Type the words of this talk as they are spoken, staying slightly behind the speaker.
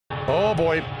Oh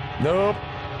boy. Nope.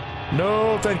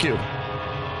 No, thank you.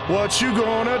 What you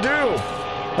gonna do?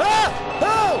 Ah!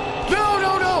 Oh! No,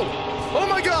 no, no! Oh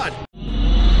my god!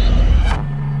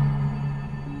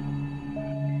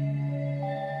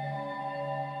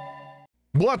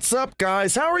 What's up,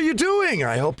 guys? How are you doing?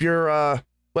 I hope you're,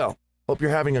 well, hope you're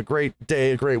having a great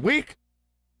day, a great week,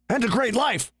 and a great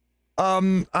life.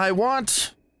 I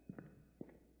want...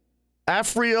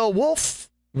 Afriel Wolf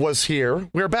was here.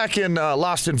 We're back in,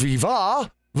 Lost in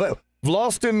Vivo.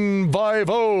 Lost in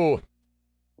Vivo.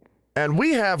 And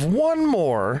we have one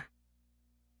more.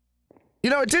 You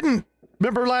know, it didn't...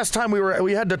 Remember last time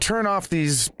we had to turn off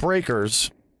these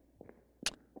breakers.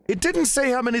 It didn't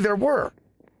say how many there were.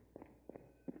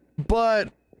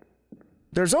 But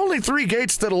there's only 3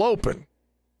 gates that'll open.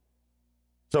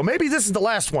 So maybe this is the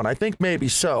last one. I think maybe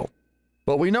so.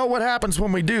 But we know what happens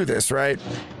when we do this, right?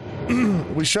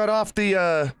 We shut off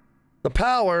the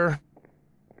power,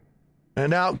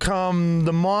 and out come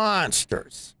the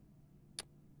monsters.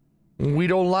 We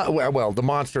don't like, well, the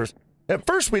monsters. At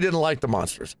first we didn't like the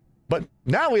monsters, but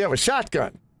now we have a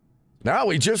shotgun. Now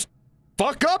we just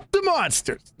fuck up the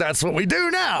monsters. That's what we do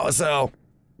now, so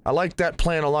I like that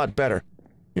plan a lot better.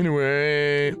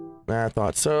 Anyway, I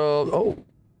thought so. Oh,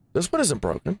 this one isn't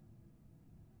broken.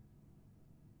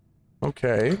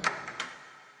 Okay.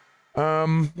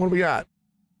 What do we got?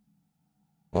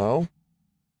 Well,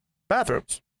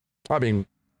 bathrooms. I mean,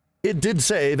 it did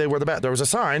say they were the there was a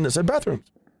sign that said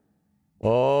bathrooms.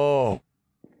 Oh,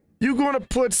 you gonna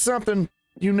put something?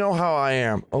 You know how I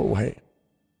am. Oh, hey.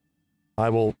 I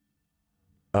will,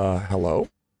 hello?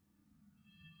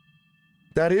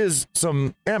 That is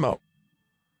some ammo.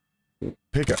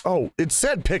 Pick up. Oh, it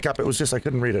said pick up. It was just I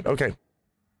couldn't read it. Okay.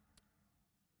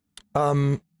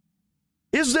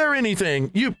 Is there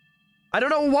anything I don't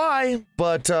know why,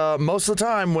 but most of the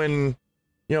time when,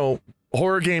 you know,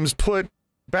 horror games put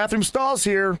bathroom stalls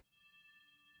here,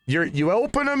 you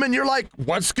open them and you're like,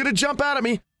 what's gonna jump out at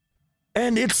me?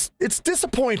 And it's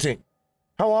disappointing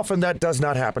how often that does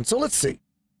not happen. So let's see.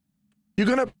 You're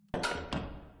gonna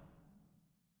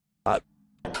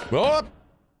oh!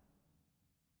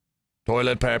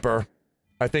 Toilet paper.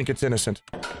 I think it's innocent.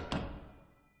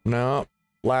 No.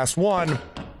 Last one.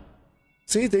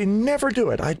 See, they never do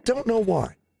it. I don't know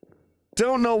why.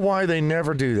 Don't know why they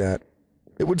never do that.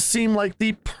 It would seem like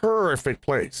the perfect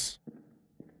place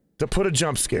to put a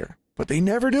jump scare, but they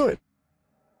never do it.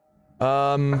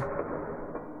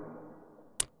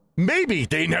 Maybe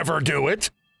they never do it.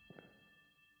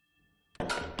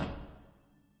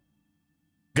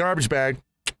 Garbage bag.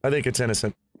 I think it's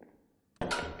innocent.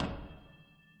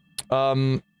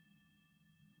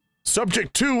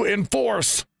 Subject to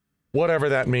enforce. Whatever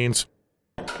that means.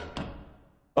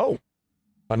 Oh,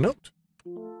 a note.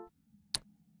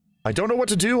 I don't know what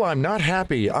to do. I'm not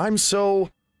happy. I'm so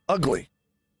ugly.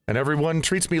 And everyone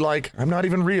treats me like I'm not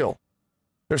even real.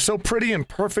 They're so pretty and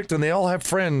perfect and they all have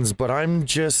friends, but I'm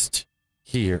just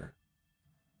here.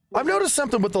 I've noticed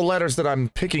something with the letters that I'm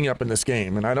picking up in this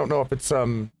game, and I don't know if it's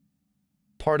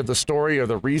part of the story or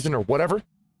the reason or whatever,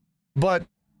 but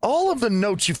all of the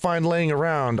notes you find laying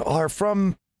around are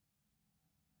from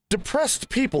depressed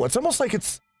people. It's almost like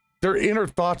it's their inner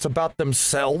thoughts about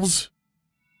themselves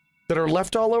that are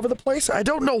left all over the place. I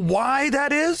don't know why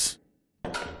that is.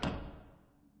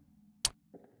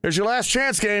 Here's your last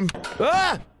chance, game.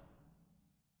 Ah!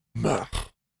 Ugh.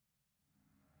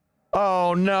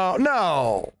 Oh, no,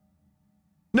 no.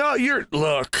 No,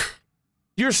 look.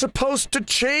 You're supposed to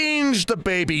change the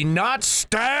baby, not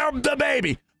stab the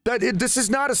baby. This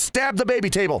is not a stab the baby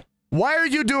table. Why are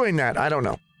you doing that? I don't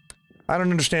know. I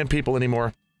don't understand people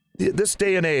anymore. This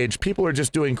day and age, people are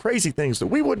just doing crazy things that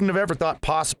we wouldn't have ever thought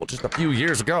possible just a few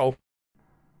years ago.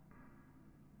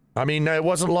 I mean, it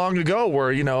wasn't long ago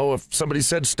where, you know, if somebody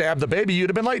said stab the baby, you'd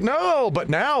have been like, no, but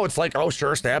now it's like, oh,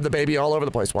 sure, stab the baby all over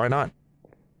the place. Why not?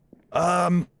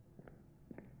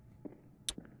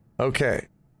 Okay.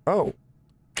 Oh,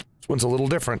 this one's a little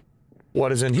different.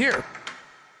 What is in here?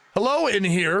 Hello in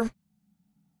here.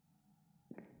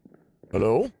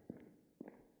 Hello?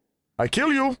 I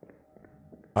kill you.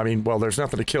 I mean, well, there's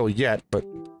nothing to kill yet, but...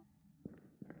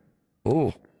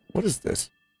 Ooh, what is this?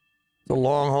 It's a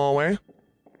long hallway.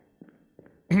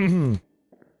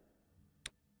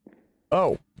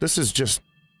 Oh, this is just...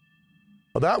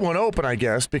 Well, that one open, I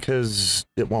guess, because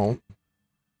it won't.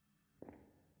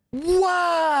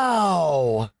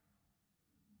 Wow!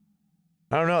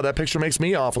 I don't know, that picture makes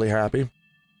me awfully happy.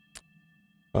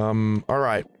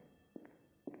 Alright.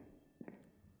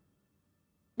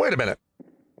 Wait a minute.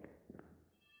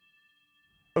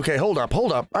 Okay, hold up.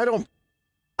 I'm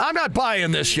not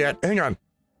buying this yet. Hang on.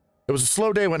 It was a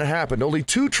slow day when it happened. Only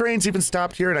 2 trains even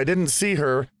stopped here, and I didn't see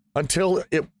her until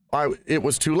it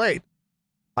was too late.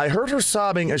 I heard her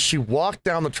sobbing as she walked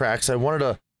down the tracks. I wanted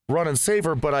to run and save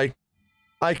her, but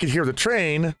I could hear the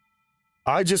train.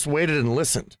 I just waited and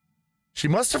listened. She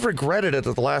must have regretted it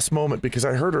at the last moment because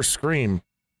I heard her scream.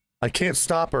 I can't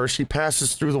stop her. She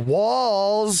passes through the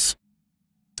walls.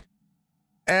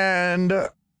 And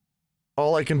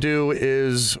all I can do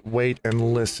is wait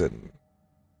and listen.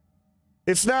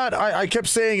 It's not, I kept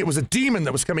saying it was a demon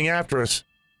that was coming after us.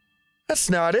 That's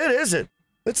not it, is it?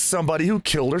 It's somebody who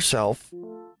killed herself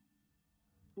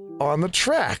on the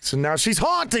tracks, and now she's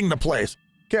haunting the place.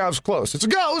 Okay, I was close. It's a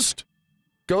ghost!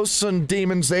 Ghosts and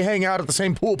demons, they hang out at the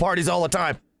same pool parties all the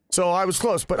time. So I was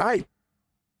close, but I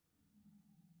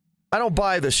don't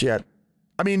buy this yet.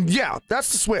 I mean, yeah,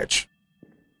 that's the switch.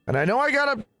 And I know I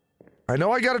gotta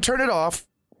turn it off.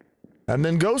 And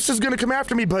then Ghost is gonna come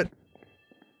after me, but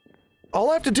all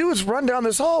I have to do is run down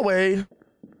this hallway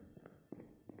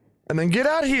and then get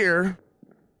out here,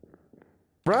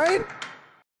 right?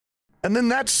 And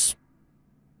then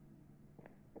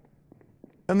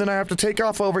and then I have to take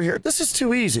off over here. This is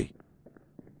too easy.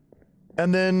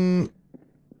 And then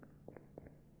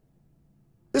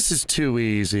this is too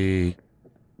easy.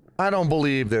 I don't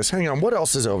believe this. Hang on, what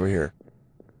else is over here?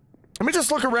 Let me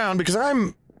just look around because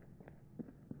can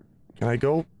I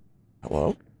go?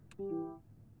 Hello?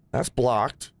 That's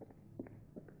blocked.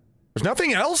 There's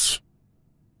nothing else?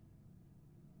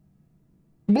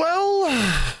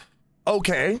 Well,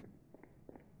 okay.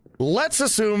 Let's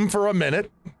assume for a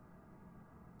minute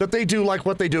that they do like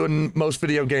what they do in most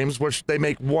video games, which they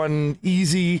make one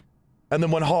easy, and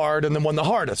then one hard, and then one the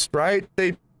hardest, right?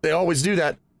 They always do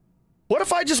that. What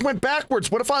if I just went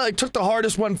backwards? What if I, like, took the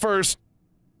hardest one first,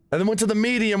 and then went to the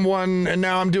medium one, and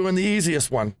now I'm doing the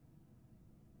easiest one?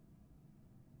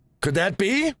 Could that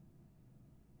be?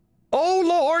 Oh,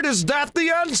 Lord, is that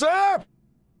the answer?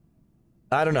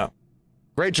 I don't know.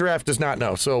 Great Giraffe does not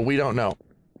know, so we don't know.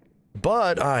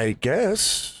 But I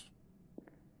guess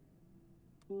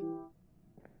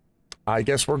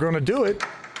we're gonna do it.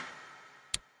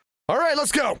 All right,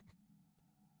 let's go.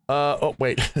 Oh,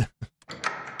 wait.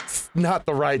 It's not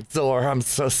the right door. I'm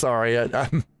so sorry.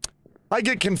 I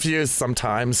get confused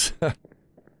sometimes. It's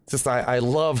just, I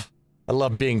love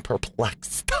being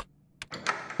perplexed.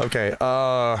 Okay,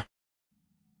 all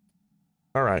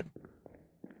right.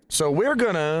 So we're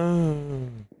gonna...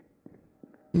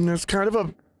 It's kind of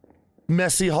a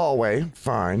messy hallway,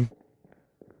 fine.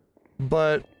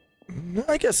 But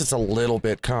I guess it's a little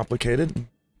bit complicated.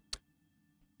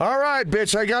 All right,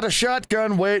 bitch, I got a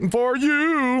shotgun waiting for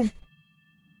you.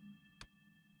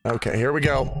 Okay, here we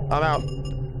go. I'm out.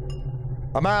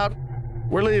 I'm out.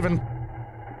 We're leaving.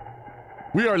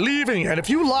 We are leaving, and if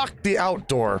you lock the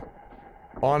outdoor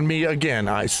on me again,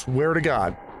 I swear to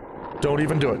God, don't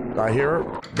even do it. I hear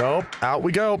her. Nope. Out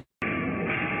we go.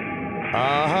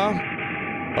 Uh-huh.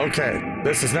 Okay,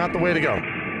 this is not the way to go.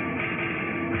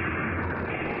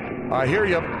 I hear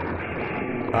you.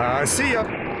 I see ya.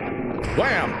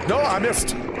 Wham! No, I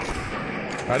missed.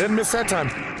 I didn't miss that time.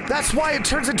 That's why it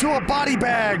turns into a body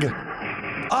bag.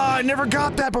 I never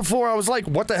got that before. I was like,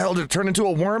 what the hell? Did it turn into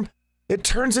a worm? It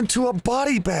turns into a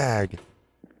body bag.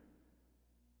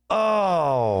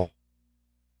 Oh.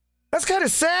 That's kind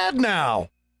of sad now.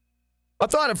 I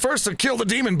thought at first I'd kill the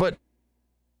demon, but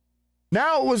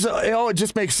now it was, it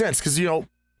just makes sense, because, you know,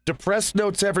 depressed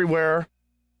notes everywhere.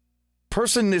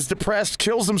 Person is depressed,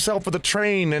 kills himself with a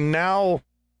train, and now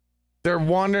they're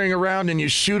wandering around and you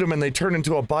shoot them and they turn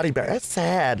into a body bag. That's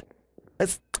sad.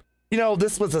 That's, you know,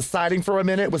 this was exciting for a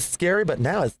minute. It was scary, but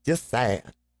now it's just sad.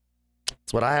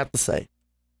 That's what I have to say.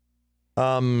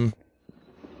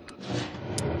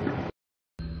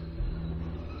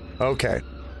 Okay.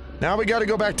 Now we gotta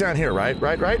go back down here, right?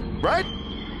 Right?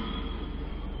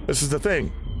 This is the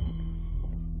thing.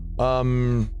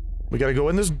 We gotta go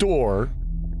in this door.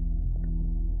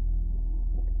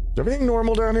 Is everything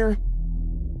normal down here?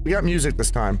 We got music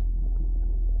this time.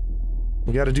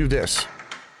 We gotta do this.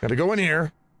 Gotta go in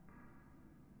here.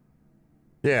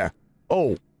 Yeah.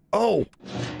 Oh.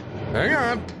 Hang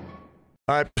on.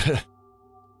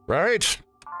 Right.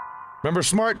 Remember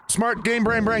smart game,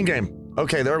 brain game.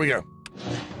 Okay, there we go.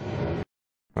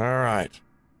 Alright.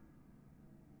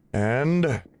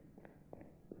 And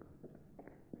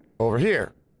over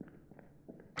here.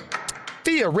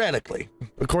 Theoretically,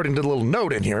 according to the little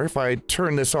note in here, if I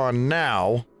turn this on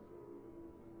now,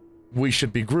 we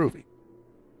should be groovy.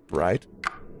 Right?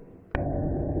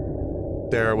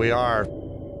 There we are.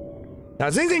 Now,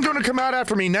 is anything going to come out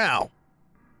after me now?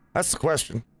 That's the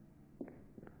question.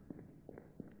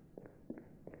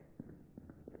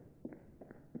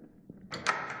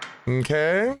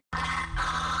 Okay.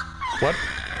 What?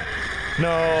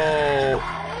 No.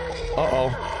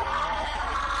 Uh-oh.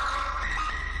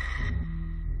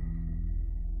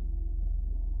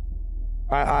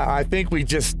 I think we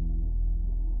just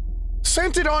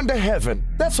sent it on to heaven.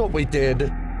 That's what we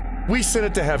did. We sent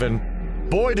it to heaven.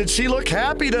 Boy, did she look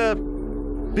happy to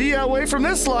be away from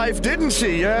this life, didn't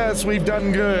she? Yes, we've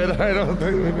done good. I don't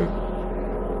think...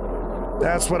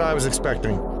 That's what I was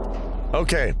expecting.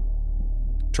 Okay.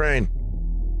 Train.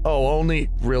 Oh, only...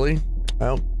 Really?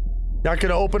 Well, not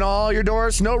gonna open all your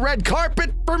doors? No red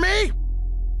carpet for me?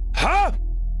 Huh?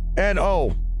 And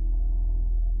oh.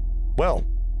 Well.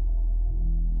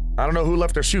 I don't know who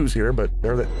left their shoes here, but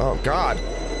they're the... Oh, God.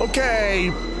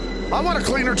 Okay. I want a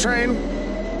cleaner train.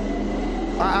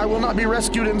 I will not be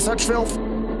rescued in such filth.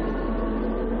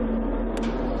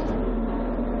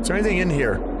 Is there anything in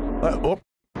here? Oh.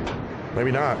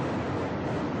 Maybe not.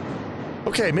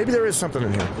 Okay, maybe there is something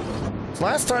in here.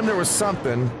 Last time there was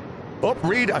something... Oh,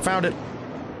 Reed, I found it.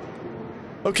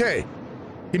 Okay.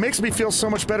 He makes me feel so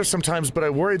much better sometimes, but I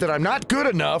worry that I'm not good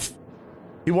enough.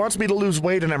 He wants me to lose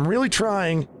weight, and I'm really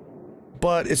trying,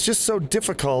 but it's just so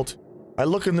difficult. I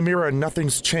look in the mirror and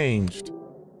nothing's changed.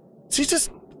 See,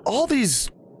 just all these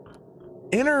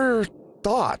inner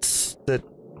thoughts that...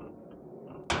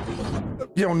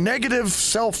 You know, negative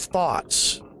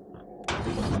self-thoughts.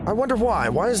 I wonder why.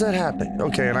 Why is that happening?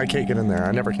 Okay, and I can't get in there.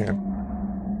 I never can.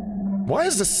 Why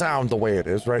is the sound the way it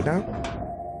is right now?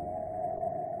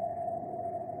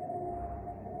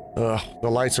 Ugh, the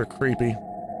lights are creepy.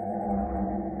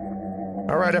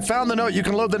 Alright, I found the note. You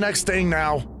can load the next thing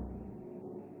now.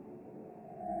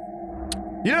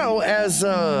 You know, as,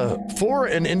 for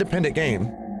an independent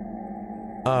game,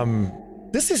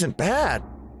 this isn't bad.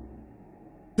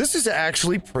 This is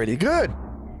actually pretty good.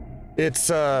 It's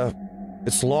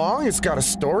long, it's got a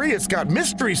story, it's got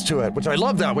mysteries to it, which I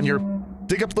love that when you're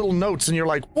dig up little notes and you're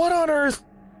like, what on earth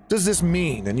does this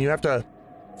mean? And you have to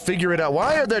figure it out.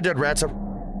 Why are there dead rats?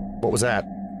 What was that?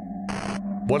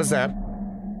 What is that?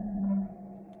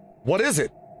 What is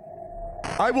it?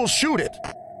 I will shoot it.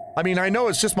 I mean, I know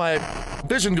it's just my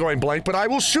vision going blank, but I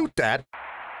will shoot that.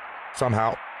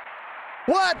 Somehow.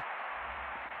 What?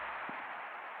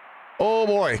 Oh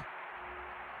boy.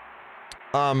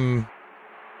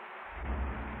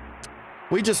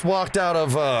 We just walked out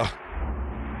of a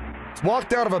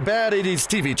bad 80s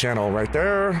TV channel right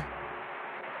there.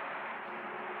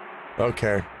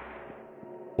 Okay.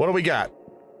 What do we got?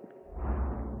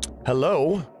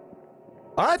 Hello?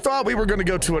 I thought we were going to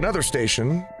go to another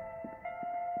station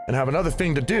and have another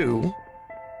thing to do.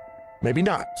 Maybe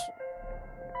not.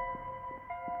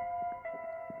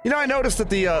 You know, I noticed that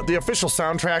the official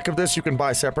soundtrack of this you can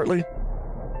buy separately.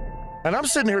 And I'm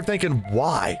sitting here thinking,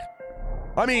 why?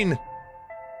 I mean,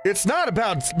 it's not a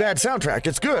bad soundtrack.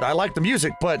 It's good. I like the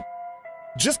music, but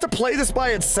just to play this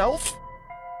by itself?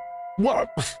 What?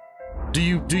 Do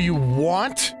you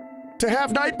want to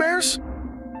have nightmares?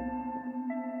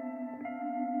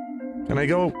 Can I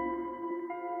go?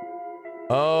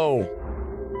 Oh.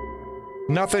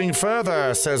 Nothing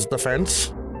further, says the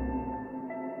fence.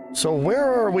 So where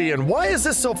are we and why is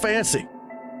this so fancy?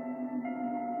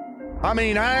 I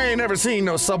mean, I ain't never seen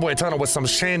no subway tunnel with some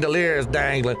chandeliers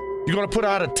dangling. You gonna put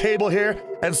out a table here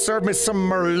and serve me some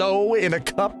Merlot in a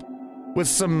cup with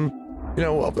some, you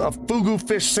know, a fugu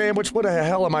fish sandwich? What the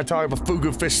hell am I talking about,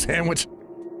 fugu fish sandwich?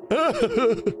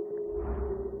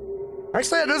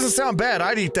 Actually, that doesn't sound bad.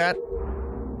 I'd eat that.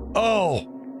 Oh.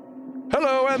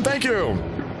 Hello and thank you.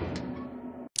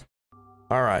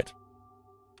 All right.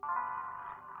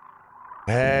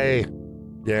 Hey.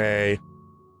 Yay.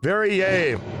 Very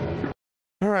yay.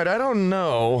 All right, I don't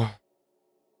know. I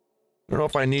don't know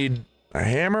if I need a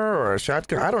hammer or a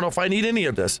shotgun. I don't know if I need any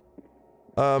of this.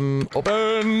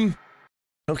 Open.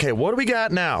 Okay, what do we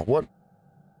got now? What?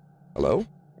 Hello?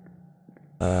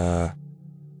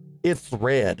 It's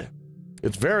red.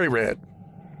 It's very red.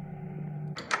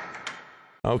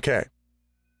 Okay.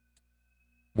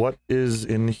 What is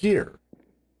in here?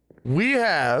 We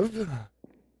have...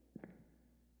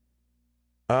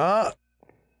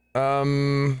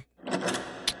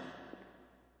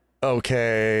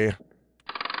 Okay.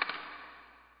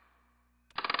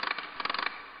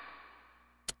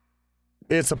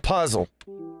 It's a puzzle.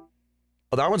 Oh,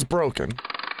 that one's broken.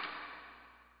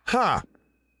 Huh.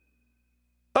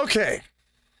 Okay.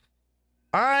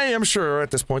 I am sure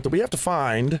at this point that we have to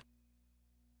find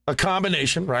a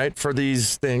combination, right, for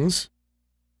these things.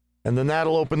 And then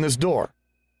that'll open this door.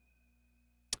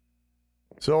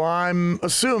 So I'm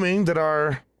assuming that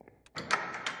our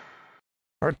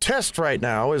test right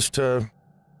now is to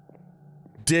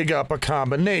dig up a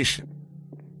combination.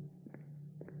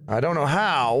 I don't know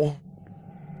how.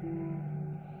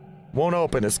 Won't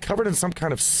open. It's covered in some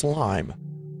kind of slime.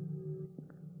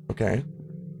 Okay.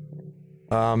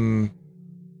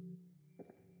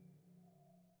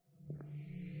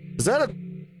 Is that a...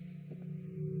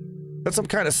 That's some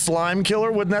kind of slime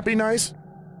killer? Wouldn't that be nice?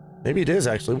 Maybe it is,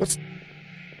 actually. What's...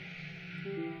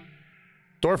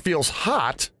 Door feels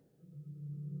hot.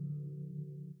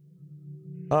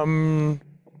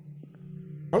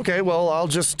 Okay, well, I'll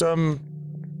just,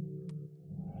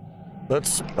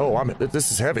 let's... Oh,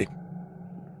 this is heavy.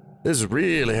 This is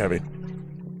really heavy.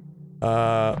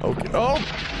 Okay. Oh!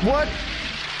 What?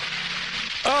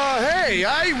 Hey!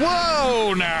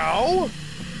 Whoa, now!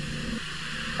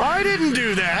 I didn't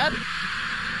do that!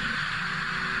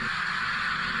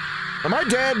 Am I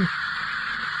dead?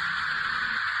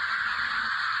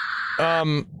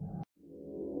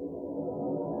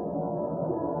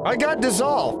 I got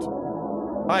dissolved.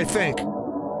 I think.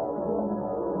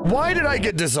 Why did I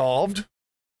get dissolved?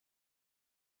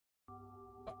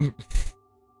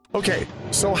 Okay,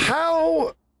 so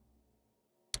how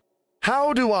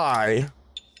do I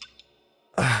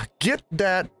get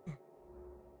that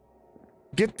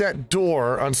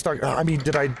door unstuck? I mean,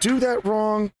 did I do that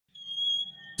wrong?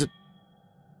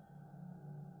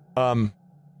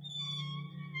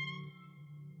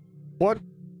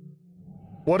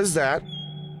 What is that?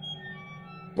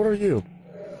 What are you?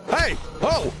 Hey!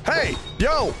 Oh! Hey!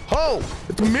 Yo! Ho!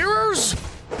 It's mirrors?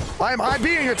 I'm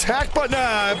being attacked, but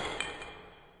I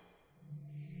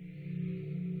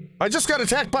just got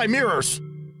attacked by mirrors.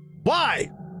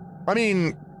 Why? I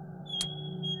mean...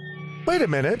 Wait a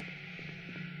minute.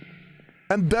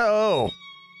 And oh.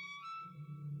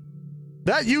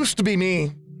 That used to be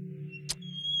me.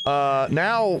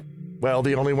 Now, well,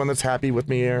 the only one that's happy with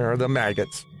me are the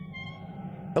maggots.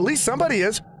 At least somebody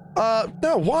is.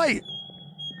 No, why?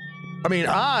 I mean,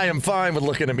 I am fine with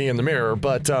looking at me in the mirror,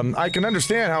 but, I can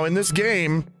understand how in this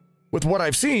game, with what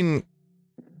I've seen,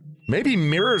 maybe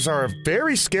mirrors are a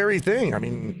very scary thing. I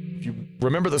mean, if you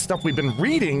remember the stuff we've been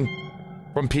reading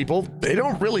from people, they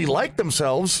don't really like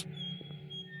themselves.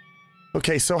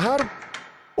 Okay, so how do...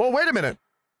 Well, wait a minute.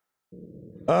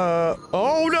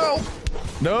 Oh no!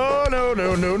 No, no,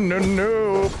 no, no, no,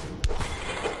 no.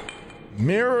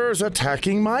 Mirrors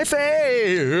attacking my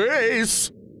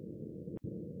face!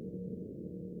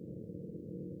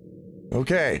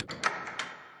 Okay.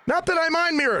 Not that I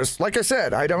mind mirrors. Like I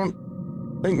said, I don't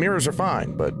think mirrors are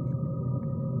fine, but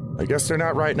I guess they're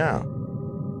not right now.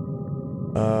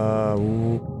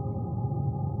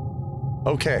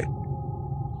 Okay.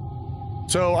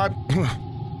 So,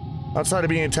 outside of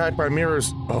being attacked by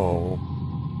mirrors... Oh.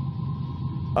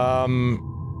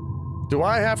 Do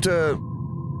I have to...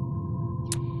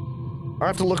 I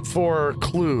have to look for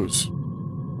clues.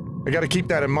 I gotta keep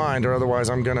that in mind, or otherwise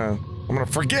I'm gonna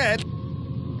forget!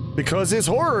 Because this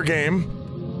horror game...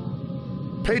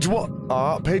 Page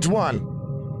 1. Page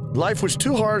 1. Life was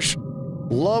too harsh.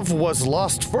 Love was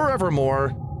lost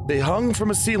forevermore. They hung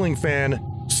from a ceiling fan,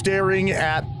 staring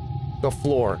at the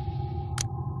floor.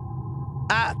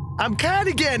 I'm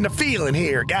kinda getting a feeling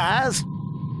here, guys.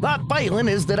 My feeling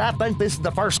is that I think this is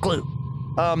the first clue.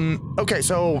 Okay,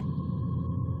 so...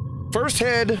 First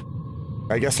head,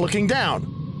 I guess looking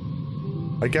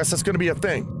down. I guess that's gonna be a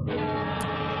thing.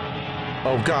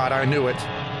 Oh god, I knew it.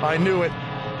 I knew it.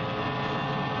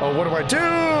 Oh, what do I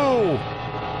do?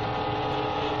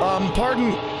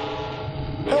 Pardon.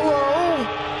 Hello?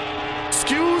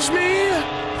 Excuse me?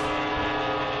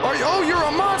 Oh, you're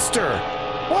a monster!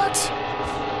 What?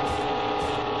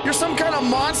 You're some kind of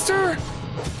monster?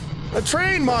 A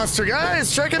train monster,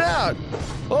 guys, check it out!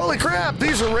 Holy crap,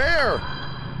 these are rare!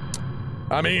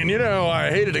 I mean, you know,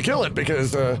 I hated to kill it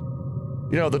because, you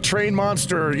know, the train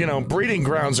monster, you know, breeding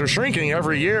grounds are shrinking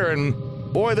every year, and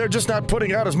boy, they're just not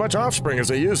putting out as much offspring as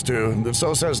they used to, and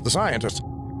so says the scientist.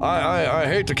 I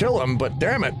hate to kill them, but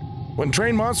damn it, when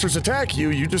train monsters attack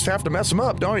you, you just have to mess them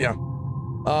up, don't you?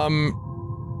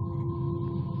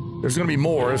 There's gonna be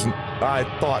more, isn't I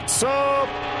thought so.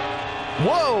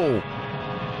 Whoa!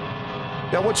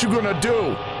 Yeah, what you gonna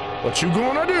do? What you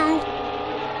gonna do?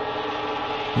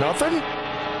 Nothing?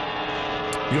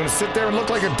 You gonna sit there and look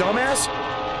like a dumbass?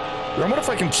 I wonder if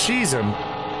I can cheese him.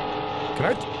 Can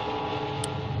I?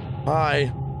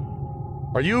 Hi.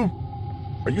 Are you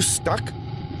stuck?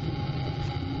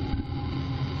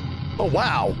 Oh,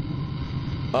 wow.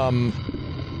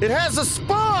 It has a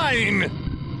spine!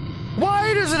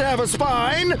 Why does it have a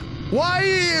spine? Why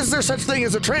is there such thing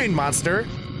as a train monster?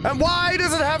 And why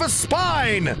does it have a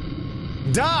spine?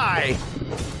 Die!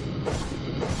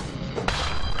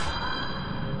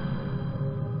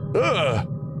 Ugh.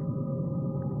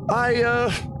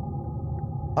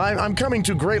 I'm coming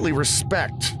to greatly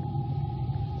respect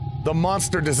the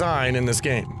monster design in this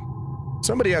game.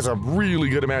 Somebody has a really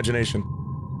good imagination.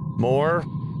 More?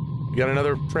 You got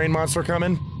another train monster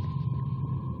coming?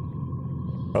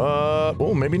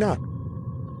 Oh, maybe not.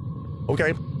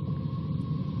 Okay.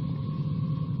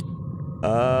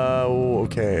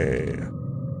 Okay.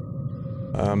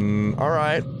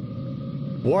 Alright.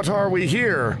 What are we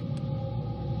here?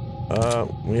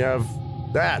 We have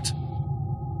that.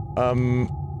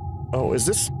 Oh, is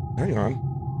this... Hang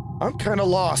on. I'm kind of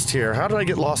lost here. How did I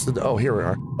get lost in... Oh, here we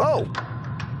are. Oh!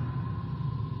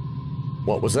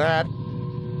 What was that?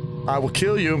 I will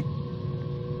kill you.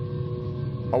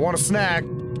 I want a snack.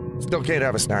 Still can't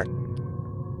have a snack.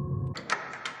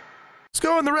 Let's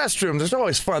go in the restroom. There's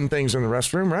always fun things in the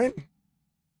restroom, right?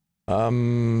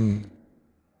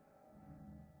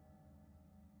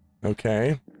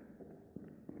 Okay.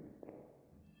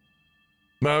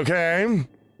 Okay.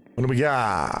 What do we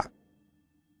got?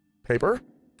 Paper?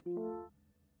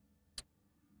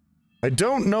 I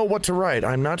don't know what to write.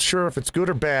 I'm not sure if it's good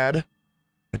or bad.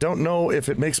 I don't know if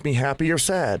it makes me happy or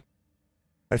sad.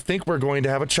 I think we're going to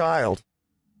have a child.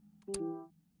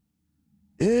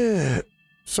 Yeah.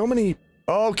 So many...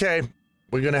 Okay.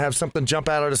 We're gonna have something jump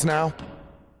out at us now.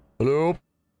 Hello?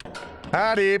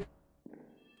 Howdy.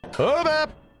 Hold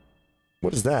up!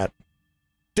 What is that?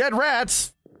 Dead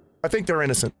rats! I think they're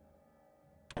innocent.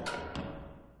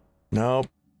 No.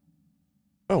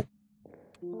 Oh.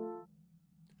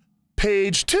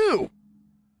 Page 2.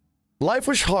 Life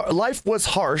was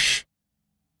harsh,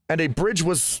 and a bridge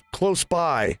was close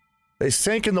by. They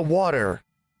sank in the water,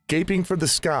 gaping for the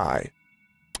sky.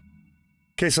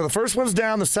 Okay, so the first one's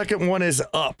down, the second one is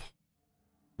up.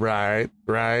 Right.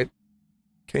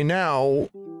 Okay, now...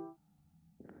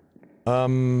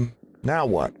 now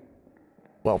what?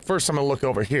 Well, first I'm gonna look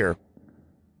over here.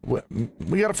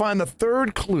 We gotta find the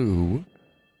third clue.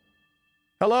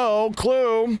 Hello,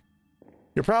 clue.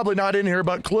 You're probably not in here,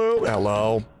 but clue.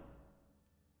 Hello.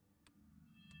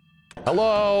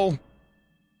 Hello.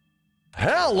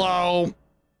 Hello.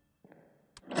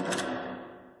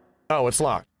 Oh, it's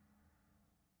locked.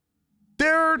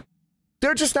 They're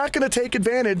just not gonna take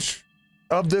advantage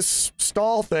of this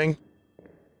stall thing.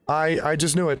 I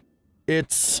just knew it.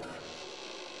 It's...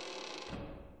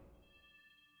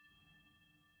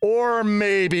 Or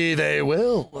maybe they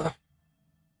will.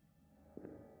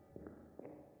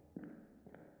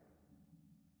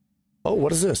 Oh,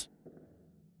 what is this?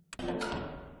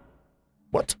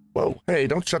 What? Whoa, hey,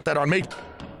 don't shut that on me.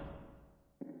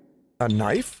 A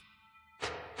knife?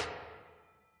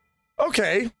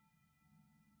 Okay.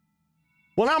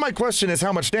 Well, now my question is,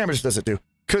 how much damage does it do?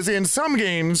 Because in some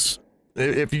games,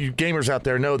 if you gamers out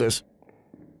there know this,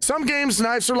 some games,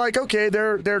 knives are like, okay,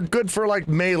 they're good for, like,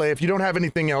 melee. If you don't have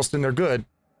anything else, then they're good.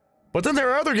 But then there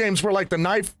are other games where, like, the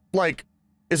knife, like,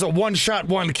 is a one-shot,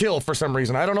 one-kill for some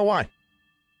reason. I don't know why.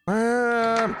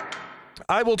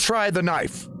 I will try the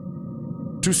knife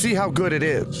to see how good it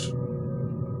is.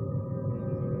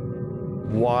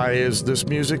 Why is this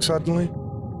music suddenly?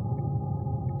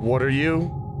 What are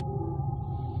you?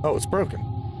 Oh, it's broken.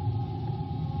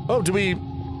 Oh, do we...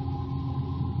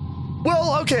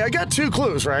 Well, okay, I got 2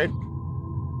 clues, right?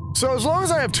 So as long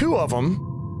as I have 2 of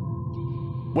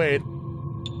them... Wait.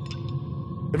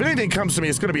 If anything comes to me,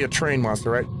 it's gonna be a train monster,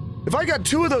 right? If I got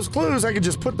 2 of those clues, I could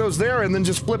just put those there and then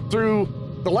just flip through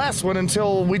the last one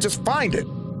until we just find it.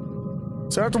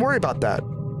 So I don't have to worry about that.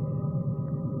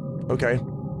 Okay.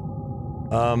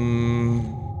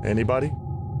 Anybody?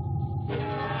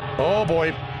 Oh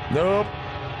boy. Nope.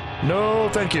 No,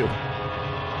 thank you.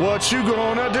 What you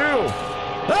gonna do?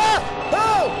 Ah!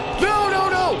 Oh! No, no,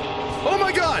 no! Oh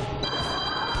my god!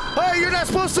 Hey, you're not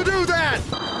supposed to do that!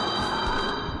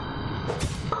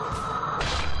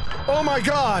 Oh my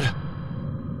god!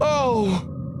 Oh!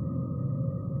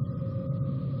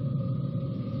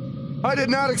 I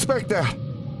did not expect that.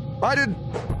 I did...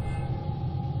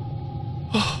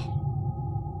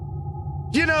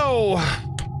 You know...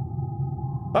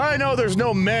 I know there's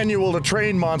no manual to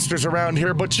train monsters around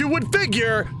here, but you would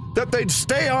figure that they'd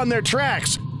stay on their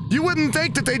tracks. You wouldn't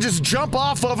think that they just jump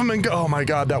off of them and go... Oh my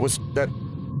god, that was...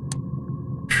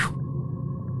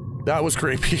 That was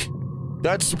creepy.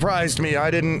 That surprised me.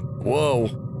 I didn't... Whoa.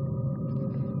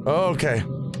 Okay.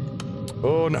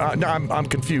 Oh, no, I'm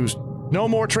confused. No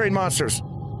more train monsters.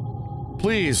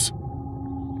 Please.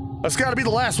 That's gotta be the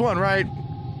last one, right?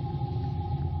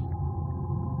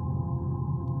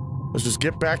 Let's just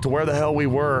get back to where the hell we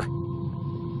were.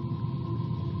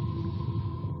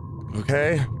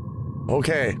 Okay.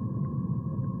 Okay.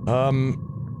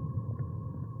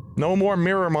 No more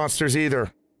mirror monsters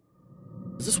either.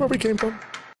 Is this where we came from?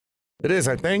 It is,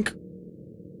 I think.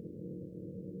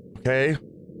 Okay.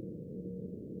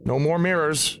 No more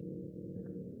mirrors.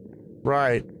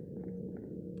 Right.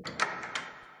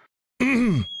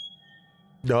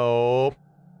 Nope.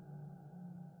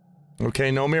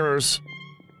 Okay, no mirrors.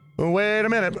 Wait a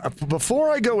minute.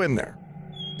 Before I go in there.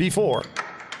 Before.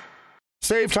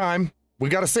 Save time. We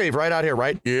gotta save right out here,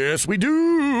 right? Yes, we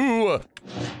do!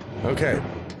 Okay.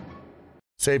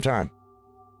 Save time.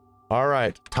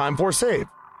 Alright. Time for save.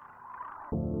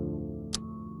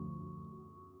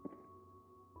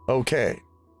 Okay.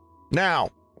 Now.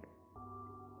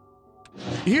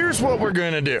 Here's what we're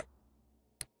gonna do.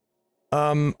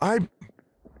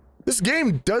 This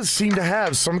game does seem to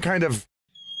have some kind of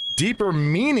deeper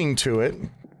meaning to it.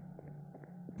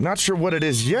 Not sure what it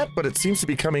is yet, but it seems to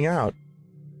be coming out.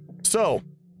 So,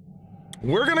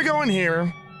 we're gonna go in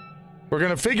here. We're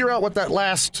gonna figure out what that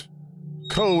last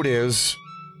code is.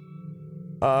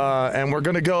 And we're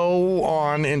gonna go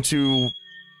on into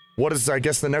what is, I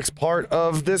guess, the next part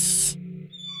of this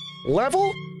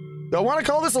level? Do I want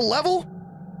to call this a level?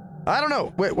 I don't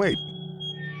know. Wait.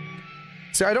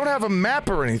 See, I don't have a map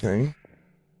or anything.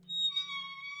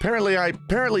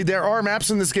 Apparently there are maps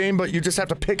in this game, but you just have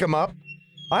to pick them up.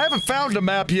 I haven't found a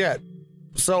map yet,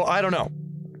 so I don't know.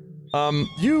 I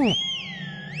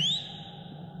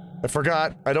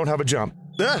forgot. I don't have a jump.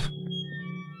 Ugh.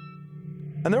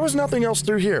 And there was nothing else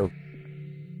through here.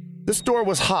 This door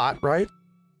was hot, right?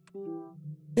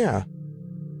 Yeah.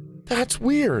 That's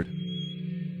weird.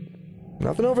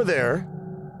 Nothing over there.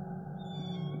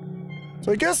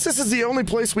 So I guess this is the only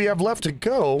place we have left to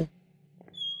go.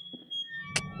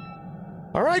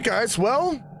 Alright, guys,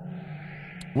 well,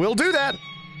 we'll do that.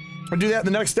 We'll do that in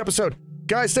the next episode.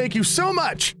 Guys, thank you so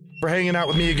much for hanging out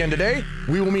with me again today.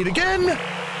 We will meet again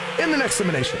in the next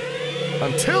simulation.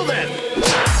 Until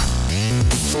then...